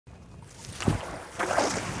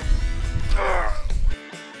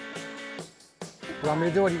You want me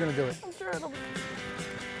to do it, or are you gonna do it? I'm sure it'll be...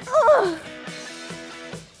 Ugh.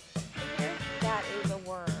 That is a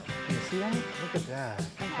worm. You see that? Look at that.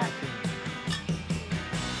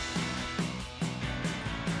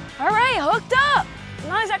 All right, hooked up. I'm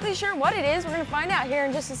not exactly sure what it is. We're gonna find out here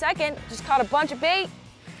in just a second. Just caught a bunch of bait,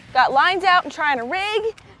 got lines out and trying to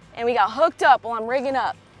rig, and we got hooked up while I'm rigging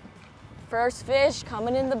up. First fish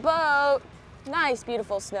coming in the boat. Nice,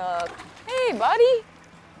 beautiful snook. Hey, buddy.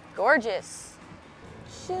 Gorgeous.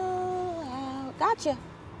 Chill out. Gotcha.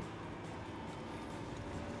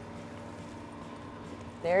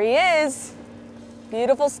 There he is.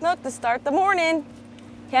 Beautiful snook to start the morning.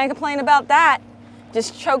 Can't complain about that.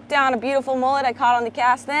 Just choked down a beautiful mullet I caught on the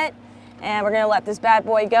cast net, and we're gonna let this bad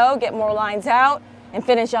boy go, get more lines out, and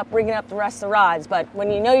finish up rigging up the rest of the rods. But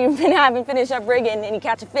when you know you've been having finished up rigging and you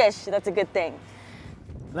catch a fish, that's a good thing.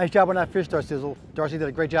 Nice job on that fish, Darcizzle. Darcy did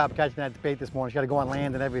a great job catching that bait this morning. She got to go on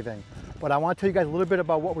land and everything. But I want to tell you guys a little bit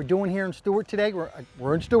about what we're doing here in Stuart today.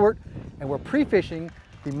 We're in Stuart, and we're pre-fishing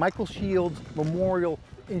the Michael Shields Memorial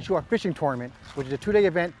Inshore Fishing Tournament, which is a 2-day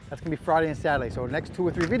event. That's going to be Friday and Saturday. So the next 2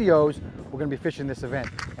 or 3 videos, we're going to be fishing this event.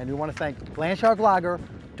 And we want to thank Landshark Lager,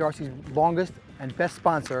 Darcy's longest and best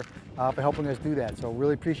sponsor, for helping us do that. So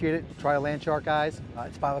really appreciate it. Try a Landshark, guys.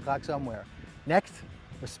 It's 5 o'clock somewhere. Next,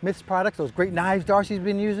 with Smith's products, those great knives Darcy's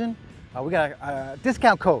been using. We got a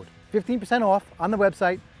discount code, 15% off on the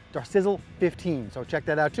website, Darcizzle15. So check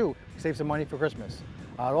that out too. Save some money for Christmas.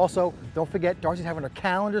 Also, don't forget, Darcy's having her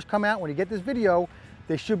calendars come out. When you get this video,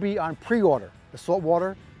 they should be on pre-order, the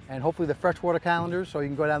saltwater and hopefully the freshwater calendars. So you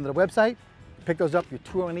can go down to the website, pick those up, your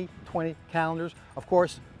 2020 calendars. Of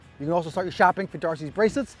course, you can also start your shopping for Darcy's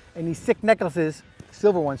bracelets and these sick necklaces,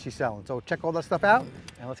 silver ones she's selling. So check all that stuff out,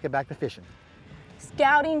 and let's get back to fishing.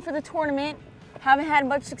 Scouting for the tournament. Haven't had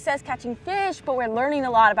much success catching fish, but we're learning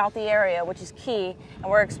a lot about the area, which is key. And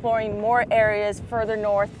we're exploring more areas further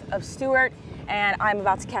north of Stuart, and I'm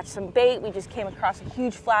about to catch some bait. We just came across a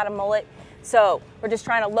huge flat of mullet. So we're just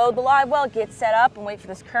trying to load the live well, get set up, and wait for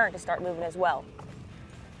this current to start moving as well.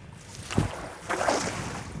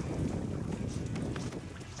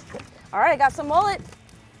 All right, I got some mullet.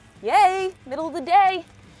 Yay, middle of the day.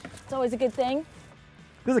 It's always a good thing.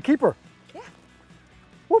 This is a keeper. Yeah.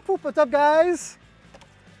 Whoop, whoop, what's up, guys?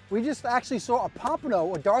 We just actually saw a pompano,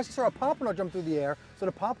 or Darcy saw a pompano jump through the air, so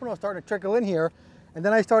the pompano started to trickle in here, and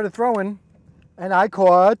then I started throwing, and I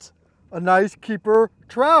caught a nice keeper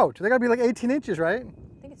trout. They gotta be like 18 inches, right?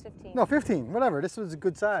 I think it's 15. No, 15, whatever. This was a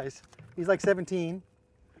good size. He's like 17,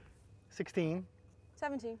 16.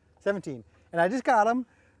 17. 17. And I just got him.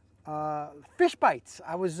 Fish bites.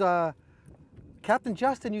 Captain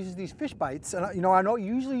Justin uses these fish bites, and you know, I don't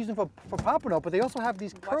usually use them for pompano, but they also have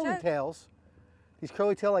these curly tails, these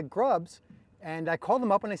curly tail like grubs, and I called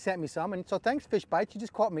them up and they sent me some, and so thanks Fish Bites, you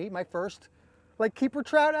just caught me my first like keeper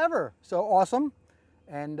trout ever. So awesome,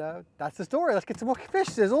 and that's the story. Let's get some more fish,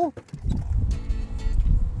 Sizzle.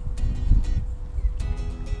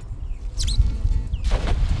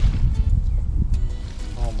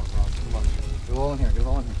 Oh my God, come on, get it all in here, get it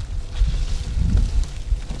all in here.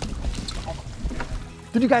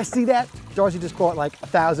 Did you guys see that? Darcy just caught like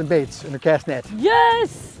 1,000 baits in her cast net.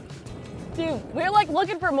 Yes! Dude, we're like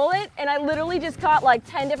looking for mullet, and I literally just caught like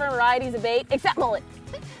 10 different varieties of bait, except mullet,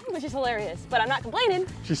 which is hilarious, but I'm not complaining.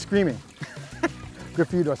 She's screaming. Good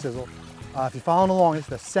for you, Darcizzle. If you're following along, it's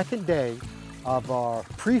the second day of our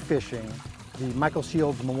pre-fishing the Michael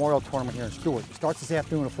Shields Memorial Tournament here in Stuart. It starts this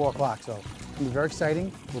afternoon at 4 o'clock, so it's gonna be very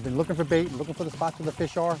exciting. We've been looking for bait, looking for the spots where the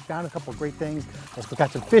fish are, found a couple of great things. Let's go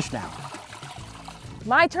catch some fish now.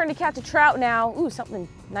 My turn to catch a trout now. Ooh, something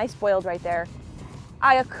nice boiled right there.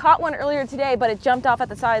 I caught one earlier today, but it jumped off at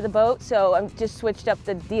the side of the boat, so I've just switched up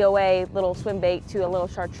the DOA little swim bait to a little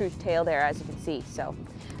chartreuse tail there, as you can see. So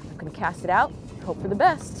I'm gonna cast it out, hope for the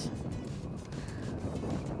best.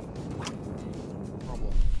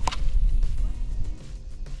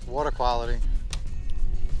 Water quality.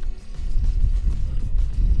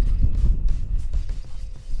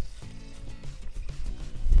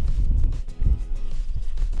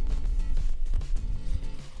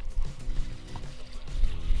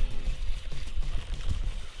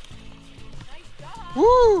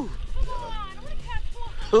 Woo! Come on, I wanna catch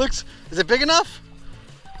one. It looks, is it big enough?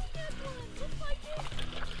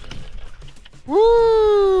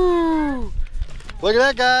 Woo! Look at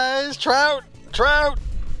that, guys. Trout, trout.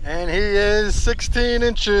 And he is 16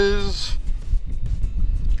 inches.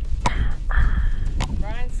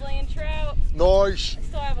 Brian slaying trout. Nice. I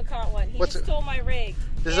still haven't caught one. He What's just it? stole my rig.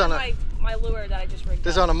 This is and on my lure that I just rigged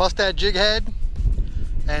This is up. on a mustad jig head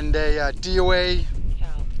and a DOA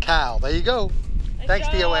cow. There you go. Nice Thanks,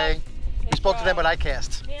 job. DOA. We Nice spoke to them job. at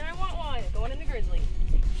iCast. Man, I want one. Go Going in the grizzly.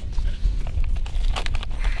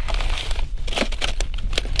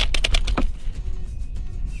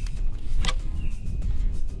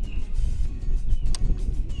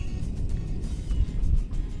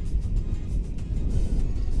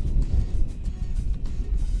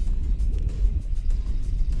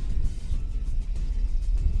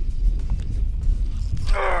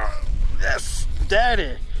 Yes,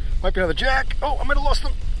 daddy. Might be another jack. Oh, I might have lost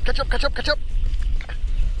him. Catch up, catch up, catch up.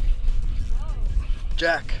 Whoa.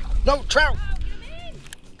 Jack. No, trout.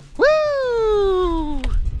 Woo!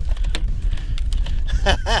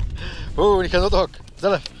 Oh, and he comes with the hook. Is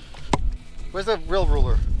that where's the real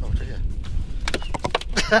ruler? Oh, it's right here.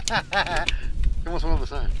 He wants one on the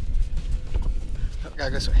side. Oh, gotta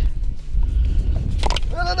go this way.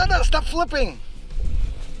 No, stop flipping.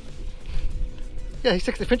 Yeah, he's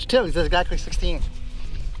 60. Pinch your tail. He says exactly 16.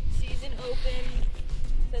 Season open.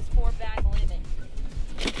 Says 4 bag limit.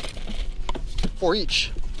 4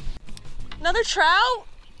 each. Another trout?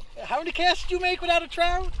 How many casts do you make without a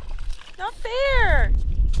trout? Not fair.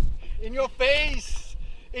 In your face!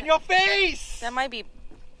 In your face! That might be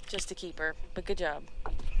just a keeper, but good job.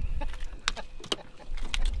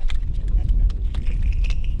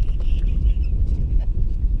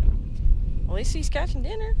 At least he's catching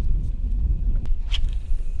dinner.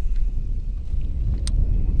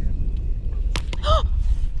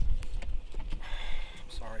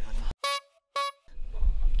 Sorry, honey.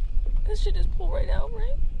 This should just pull right out,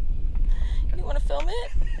 right? You want to film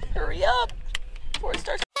it? Hurry up before it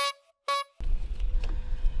starts.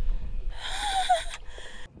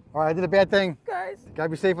 All right, I did a bad thing. Guys, Gotta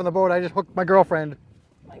be safe on the boat. I just hooked my girlfriend.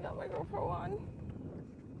 I got my GoPro on.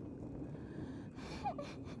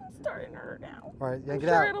 It's starting to hurt now. All right, yeah, I'm get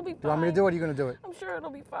sure out. it'll be You want me to fine. do it or are you gonna do it? I'm sure it'll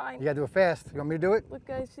be fine. You gotta do it fast. You want me to do it? Look,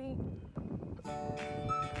 guys, see?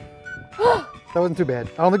 That wasn't too bad.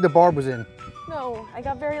 I don't think the barb was in. No, I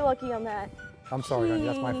got very lucky on that. I'm sorry, honey.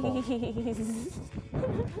 That's my fault. Jeez.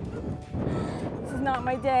 This is not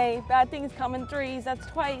my day. Bad things come in threes. That's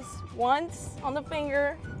twice. Once on the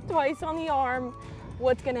finger, twice on the arm.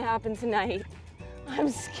 What's gonna happen tonight? I'm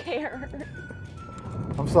scared.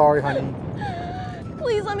 I'm sorry, honey.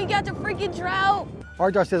 Please let me catch a freaking trout. All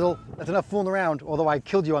right, Darcizzle, that's enough fooling around, although I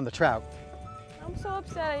killed you on the trout. I'm so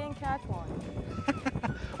upset I didn't catch one.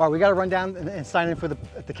 All right, we gotta run down and sign in for the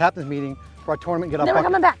captain's meeting for our tournament and get our Then we're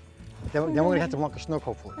bucket. coming back. Then we're gonna have to lunker snook,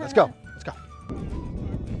 hopefully. Let's go, let's go.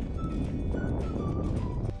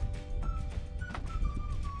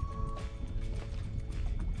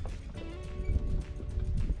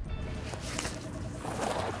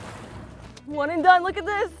 One and done, look at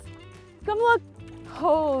this. Come look.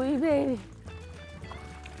 Holy baby.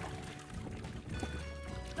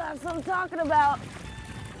 That's what I'm talking about.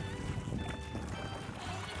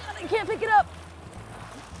 I can't pick it up.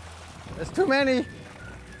 There's too many.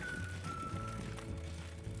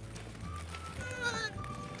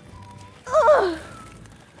 Ugh.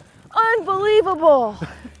 Unbelievable.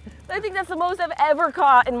 I think that's the most I've ever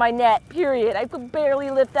caught in my net, period. I could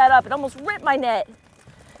barely lift that up. It almost ripped my net.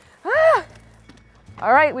 Ah.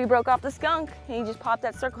 All right, we broke off the skunk. He just popped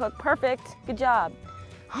that circle hook. Perfect. Good job.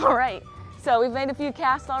 All right, so we've made a few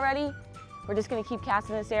casts already. We're just gonna keep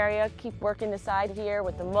casting this area, keep working the side here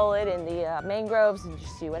with the mullet and the mangroves and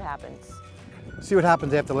just see what happens. See what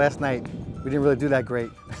happens after last night. We didn't really do that great.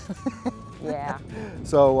 Yeah.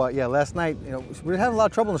 So yeah, last night, you know, we're having a lot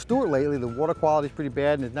of trouble in Stuart lately. The water quality is pretty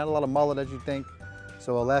bad and there's not a lot of mullet as you think.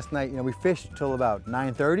 So last night, you know, we fished till about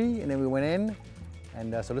 9:30 and then we went in.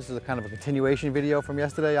 And so this is a kind of a continuation video from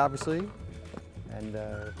yesterday, obviously. And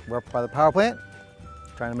we're up by the power plant,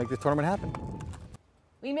 trying to make this tournament happen.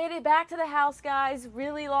 We made it back to the house, guys.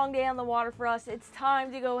 Really long day on the water for us. It's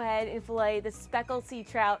time to go ahead and fillet the speckled sea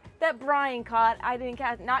trout that Brian caught. I didn't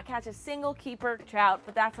not catch a single keeper trout,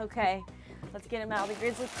 but that's okay. Let's get him out of the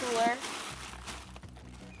grizzly cooler.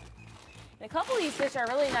 And a couple of these fish are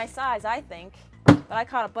really nice size, I think. But I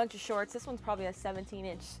caught a bunch of shorts. This one's probably a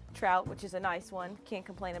 17-inch trout, which is a nice one. Can't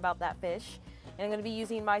complain about that fish. And I'm gonna be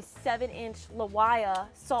using my 7-inch Lawaya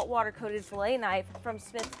saltwater coated fillet knife from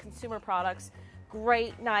Smith's Consumer Products.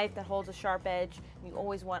 Great knife that holds a sharp edge. You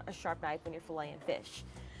always want a sharp knife when you're filleting fish.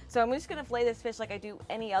 So I'm just gonna fillet this fish like I do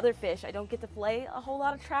any other fish. I don't get to fillet a whole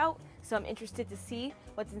lot of trout, so I'm interested to see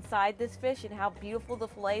what's inside this fish and how beautiful the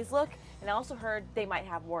fillets look. And I also heard they might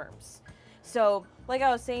have worms. So like I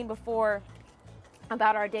was saying before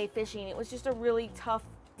about our day fishing, it was just a really tough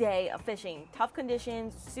day of fishing. Tough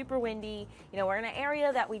conditions, super windy. You know, we're in an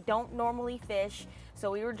area that we don't normally fish.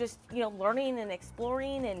 So we were just, you know, learning and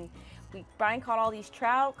exploring, and Brian caught all these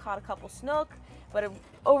trout, caught a couple snook, But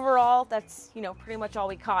overall, that's, you know, pretty much all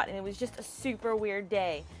we caught. And it was just a super weird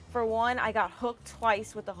day. For one, I got hooked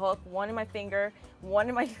twice with the hook, one in my finger, one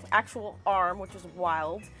in my actual arm, which was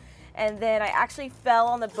wild. And then I actually fell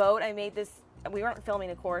on the boat. I made this, we weren't filming,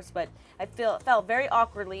 of course, but I fell very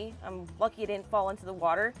awkwardly. I'm lucky it didn't fall into the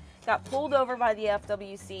water. Got pulled over by the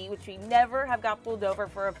FWC, which we never have got pulled over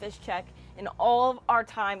for a fish check in all of our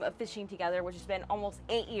time of fishing together, which has been almost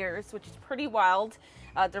 8 years, which is pretty wild.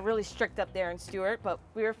 They're really strict up there in Stuart, but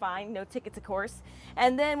we were fine, no tickets, of course.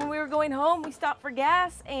 And then when we were going home, we stopped for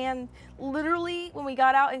gas, and literally when we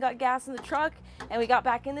got out and got gas in the truck and we got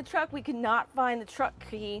back in the truck, we could not find the truck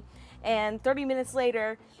key. And 30 minutes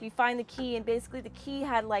later, we find the key, and basically the key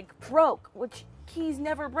had like broke, which keys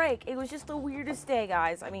never break. It was just the weirdest day,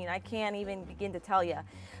 guys. I mean, I can't even begin to tell you.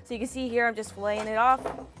 So you can see here, I'm just filleting it off.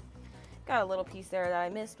 Got a little piece there that I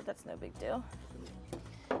missed, but that's no big deal.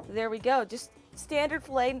 There we go. Just standard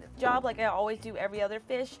fillet job like I always do every other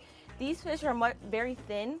fish. These fish are very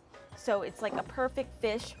thin, so it's like a perfect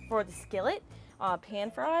fish for the skillet, pan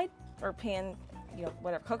fried or pan, you know,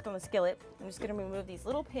 whatever, cooked on the skillet. I'm just gonna remove these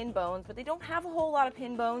little pin bones, but they don't have a whole lot of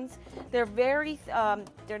pin bones. They're very,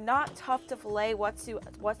 they're not tough to fillet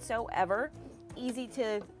whatsoever. Easy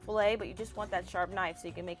to fillet, but you just want that sharp knife so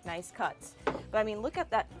you can make nice cuts. But I mean, look at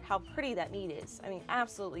that, how pretty that meat is. I mean,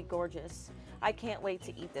 absolutely gorgeous. I can't wait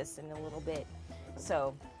to eat this in a little bit.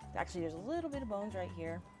 So, actually there's a little bit of bones right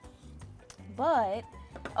here. But,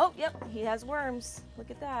 oh, yep, he has worms.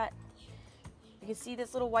 Look at that. You can see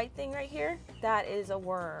this little white thing right here? That is a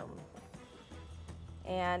worm.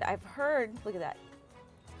 And I've heard, look at that,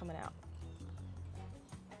 it's coming out.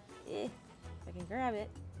 If I can grab it.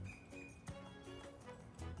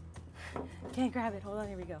 Can't grab it, hold on,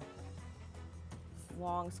 here we go. This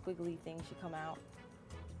long squiggly thing should come out.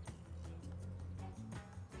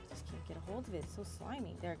 Just can't get a hold of it, it's so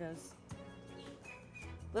slimy. There it goes.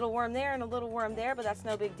 Little worm there and a little worm there, but that's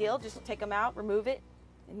no big deal. Just take them out, remove it,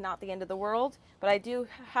 and not the end of the world. But I do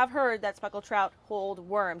have heard that speckled trout hold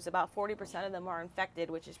worms. About 40% of them are infected,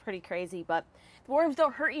 which is pretty crazy, but the worms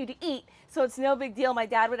don't hurt you to eat, so it's no big deal. My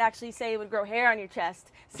dad would actually say it would grow hair on your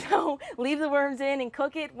chest. So leave the worms in and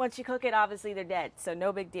cook it. Once you cook it, obviously they're dead, so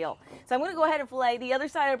no big deal. So I'm gonna go ahead and fillet the other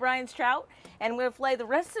side of Brian's trout, and I'm gonna fillet the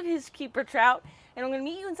rest of his keeper trout, and I'm gonna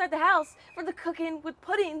meet you inside the house for the cooking with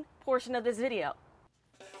pudding portion of this video.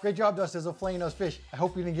 Great job, Darcizzle, filleting those fish. I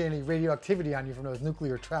hope you didn't get any radioactivity on you from those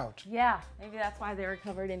nuclear trout. Yeah, maybe that's why they were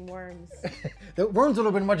covered in worms. The worms would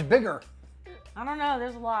have been much bigger. I don't know,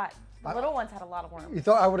 there's a lot. The little ones had a lot of worms. You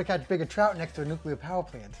thought I would have caught bigger trout next to a nuclear power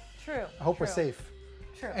plant. True. I hope we're safe.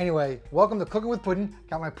 True. Anyway, welcome to Cooking with Pudding.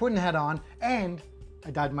 Got my pudding hat on, and I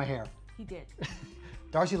dyed my hair. He did.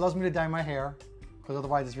 Darcy loves me to dye my hair, because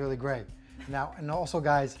otherwise it's really gray. Now, and also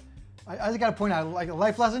guys, I just gotta point out, like a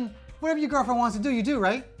life lesson, whatever your girlfriend wants to do, you do,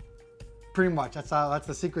 right? Pretty much, that's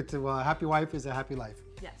the secret to a happy wife is a happy life.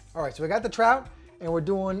 Yes. All right, so we got the trout, and we're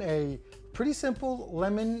doing a pretty simple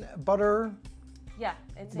lemon butter. Yeah.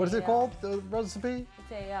 It's what is it called, the recipe?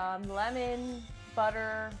 It's a lemon,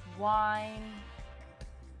 butter, wine,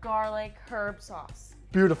 garlic, herb sauce.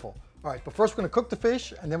 Beautiful. All right, but first we're gonna cook the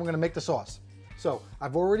fish, and then we're gonna make the sauce. So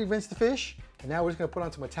I've already rinsed the fish, and now we're just gonna put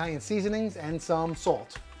on some Italian seasonings and some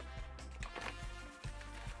salt.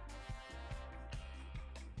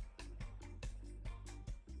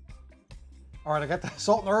 All right, I got the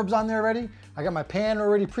salt and herbs on there already. I got my pan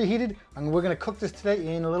already preheated, and we're gonna cook this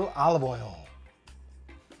today in a little olive oil.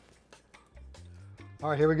 All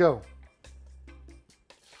right, here we go.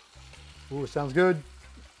 Ooh, sounds good.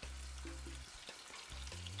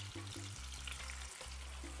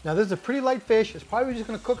 Now this is a pretty light fish. It's probably just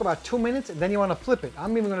gonna cook about 2 minutes, and then you wanna flip it.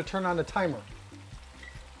 I'm even gonna turn on the timer.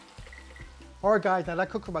 All right, guys, now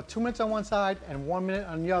that cooked for about 2 minutes on one side and 1 minute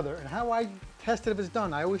on the other. And how I test it if it's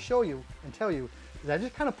done, I always show you and tell you, is I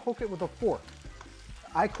just kind of poke it with a fork.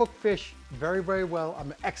 I cook fish very, very well.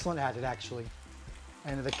 I'm excellent at it, actually.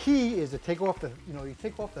 And the key is to take off the, you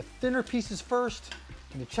take off the thinner pieces first,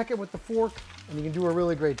 and you check it with the fork, and you can do a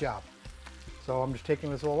really great job. So I'm just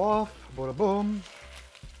taking this all off, bada boom.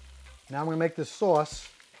 Now I'm gonna make this sauce.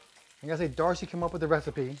 I gotta say, Darcy came up with the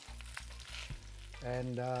recipe.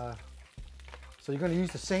 And so you're gonna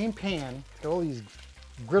use the same pan, got all these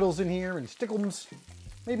griddles in here and stickums.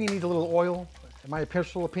 Maybe you need a little oil. In my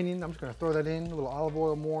personal opinion, I'm just gonna throw that in, a little olive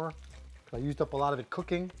oil more, because I used up a lot of it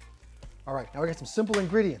cooking. All right, now we got some simple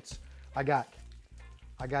ingredients. I got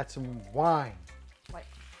some wine.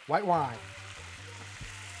 White wine.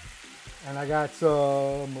 And I got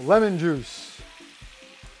some lemon juice.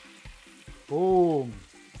 Boom.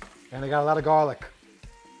 And I got a lot of garlic.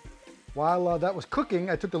 While that was cooking,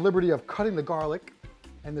 I took the liberty of cutting the garlic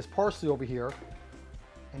and this parsley over here.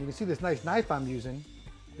 And you can see this nice knife I'm using,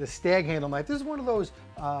 this stag handle knife. This is one of those,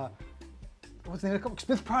 what's the name of it?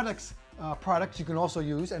 Smith products you can also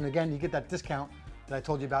use. And again, you get that discount that I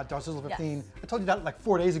told you about, Darcizzle 15. Yes. I told you that like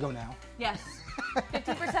 4 days ago now. Yes.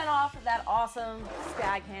 50% off of that awesome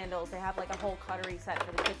stag handles. They have like a whole cutlery set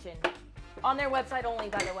for the kitchen. On their website only,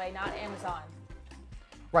 by the way, not Amazon.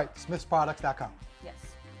 Right, smithsproducts.com. Yes.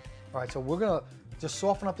 All right, so we're gonna just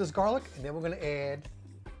soften up this garlic, and then we're gonna add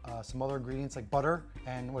some other ingredients like butter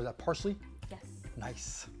and what is that, parsley? Yes.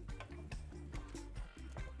 Nice.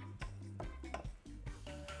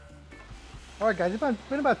 All right, guys, it's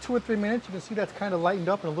been about 2 or 3 minutes. You can see that's kind of lightened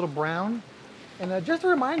up and a little brown. And just to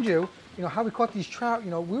remind you, how we caught these trout.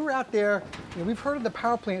 We were out there. We've heard of the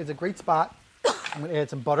power plant is a great spot. I'm gonna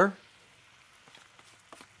add some butter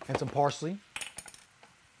and some parsley.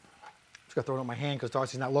 Just gotta throw it on my hand because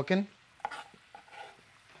Darcy's not looking.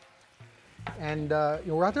 And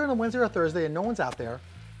we're out there on a Wednesday or Thursday, and no one's out there.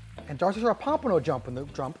 And Darcy saw a pompano jump.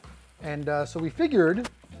 And so we figured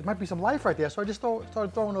there might be some life right there. So I just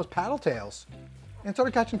started throwing those paddle tails and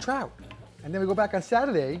started catching trout. And then we go back on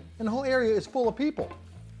Saturday, and the whole area is full of people.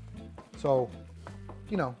 So,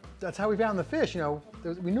 that's how we found the fish.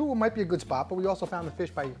 We knew it might be a good spot, but we also found the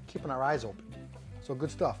fish by keeping our eyes open. So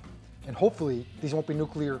good stuff. And hopefully, these won't be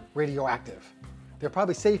nuclear radioactive. They're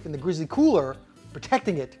probably safe in the grizzly cooler,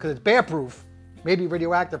 protecting it because it's bear-proof, maybe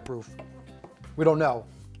radioactive-proof. We don't know.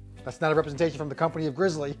 That's not a representation from the company of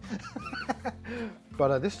Grizzly.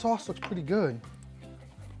 But this sauce looks pretty good.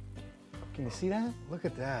 Can you see that? Look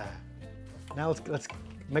at that. Now let's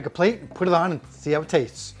make a plate and put it on and see how it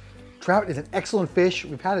tastes. Trout is an excellent fish.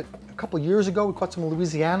 We've had it a couple years ago. We caught some in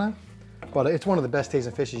Louisiana, but it's one of the best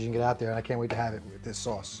tasting fishes you can get out there, and I can't wait to have it with this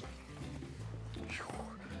sauce.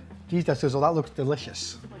 Geez, Darcizzle, that looks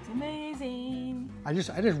delicious. Looks amazing. I just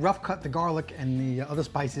rough cut the garlic and the other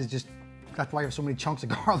spices. That's why I have so many chunks of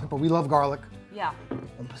garlic, but we love garlic. Yeah.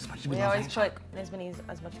 As much as we always put as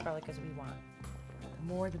much garlic as we want. The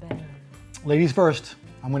more the better. Ladies first,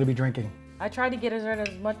 I'm gonna be drinking. I tried to get rid of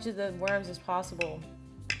as much of the worms as possible.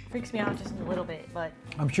 Freaks me out just a little bit, but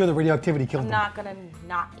I'm sure the radioactivity killed them. I'm not gonna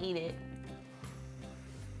not eat it.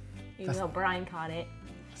 Even though Brian caught it.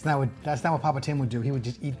 That's not what Papa Tim would do. He would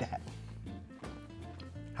just eat that.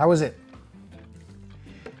 How is it?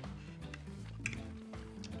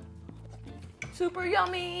 Super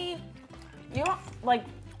yummy. Like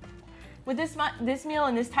with this meal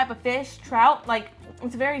and this type of fish, trout,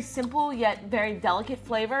 it's very simple yet very delicate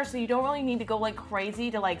flavor, so you don't really need to go crazy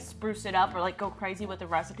to spruce it up or go crazy with the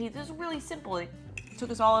recipe. This is really simple. It took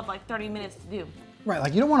us all of 30 minutes to do.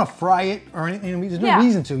 Right, you don't want to fry it or anything. There's no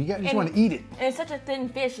reason to. You just want to eat it. And it's such a thin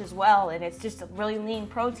fish as well, and it's just a really lean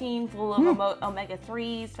protein, full of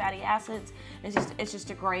omega-3s, fatty acids. It's just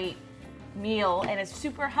a great meal, and it's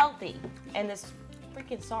super healthy. And this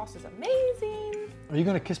freaking sauce is amazing. Are you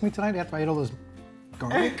gonna kiss me tonight after I eat all those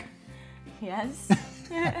garlic? Yes.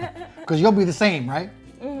 Because you'll be the same, right?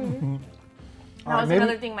 Mm-hmm. That was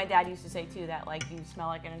another thing my dad used to say too, that you smell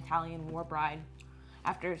like an Italian war bride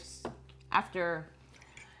after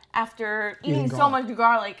eating so much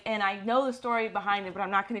garlic. And I know the story behind it, but I'm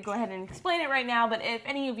not going to go ahead and explain it right now. But if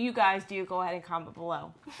any of you guys do, go ahead and comment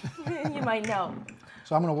below. You might know.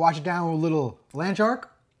 So I'm going to wash it down with a little land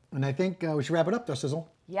shark, and I think we should wrap it up, Darcizzle.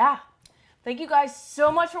 Yeah. Thank you guys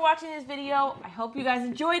so much for watching this video. I hope you guys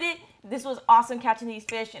enjoyed it. This was awesome catching these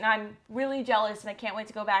fish, and I'm really jealous, and I can't wait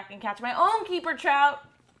to go back and catch my own keeper trout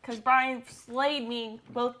because Brian slayed me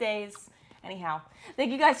both days. Anyhow,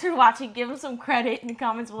 thank you guys for watching. Give him some credit in the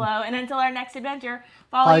comments below. And until our next adventure,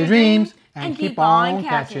 follow your dreams and keep on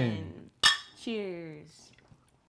catching. Cheers.